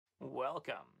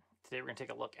welcome. Today we're going to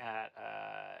take a look at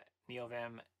a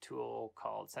NeoVim tool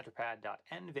called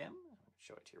centerpad.nvim. I'm going to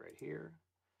show it to you right here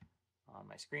on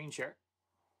my screen share.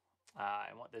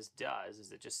 And what this does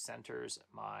is it just centers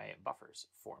my buffers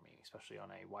for me, especially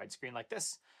on a wide screen like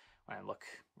this. When I look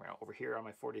over here on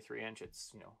my 43-inch,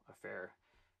 it's a fair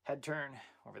head turn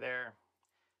over there.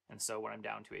 And so when I'm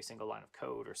down to a single line of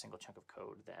code or single chunk of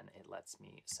code, then it lets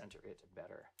me center it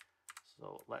better.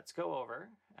 So let's go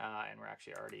over, and we're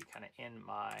actually already kind of in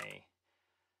my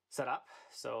setup.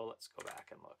 So let's go back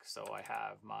and look. So I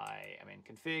have I'm in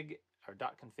config or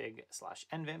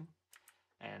 .config/nvim,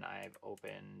 and I've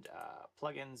opened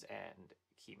plugins and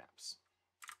Keymaps.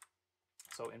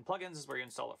 So in plugins is where you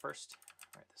install it first,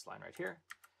 right? This line right here,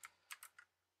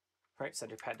 right?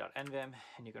 Centerpad.nvim,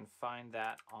 and you can find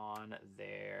that on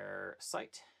their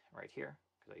site right here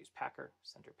because I use Packer,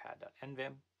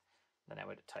 centerpad.nvim. Then I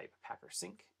would type Packer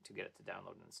sync to get it to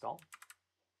download and install.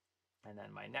 And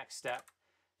then my next step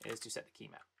is to set the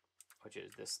Keymap, which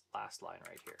is this last line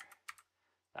right here,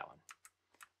 that one.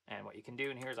 And what you can do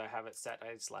in here is I have it set,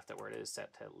 I just left it where it is,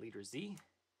 set to liter Z.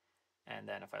 And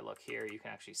then if I look here, you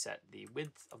can actually set the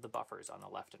width of the buffers on the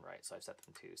left and right. So I've set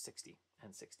them to 60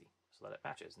 and 60 so that it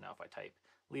matches. Now if I type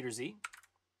liter Z,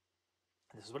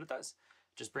 this is what it does.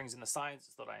 It just brings in the sides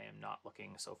so that I am not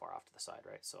looking so far off to the side,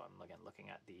 right? So I'm again looking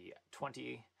at the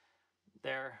 20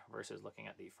 there versus looking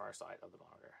at the far side of the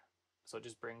monitor. So it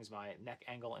just brings my neck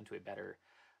angle into a better,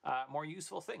 more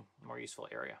useful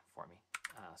area for me,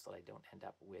 so that I don't end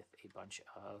up with a bunch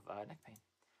of neck pain.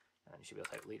 And then you should be able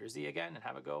to type liter Z again and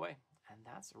have it go away. And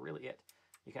that's really it.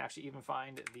 You can actually even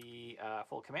find the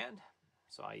full command.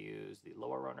 So I use the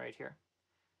lower one right here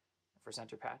for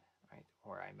centerpad, right,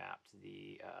 where I mapped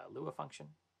the Lua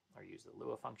function, or use the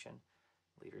Lua function,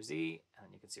 liter Z, and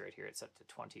then you can see right here it's set to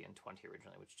 20 and 20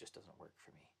 originally, which just doesn't work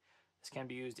for me. This can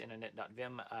be used in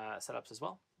init.vim setups as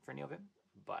well for NeoVim,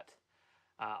 but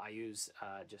I use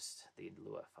just the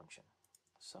Lua function.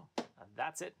 So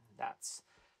that's it. That's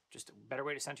just a better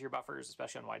way to center your buffers,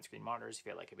 especially on widescreen monitors. If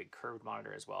you have like a big curved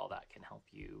monitor as well, that can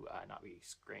help you not be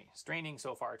straining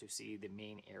so far to see the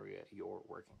main area you're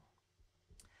working.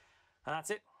 And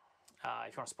that's it.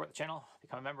 If you want to support the channel,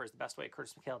 become a member is the best way.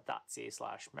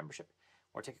 curtismchale.ca/membership,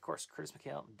 or take a course,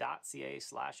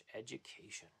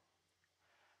 curtismchale.ca/education.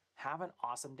 Have an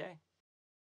awesome day.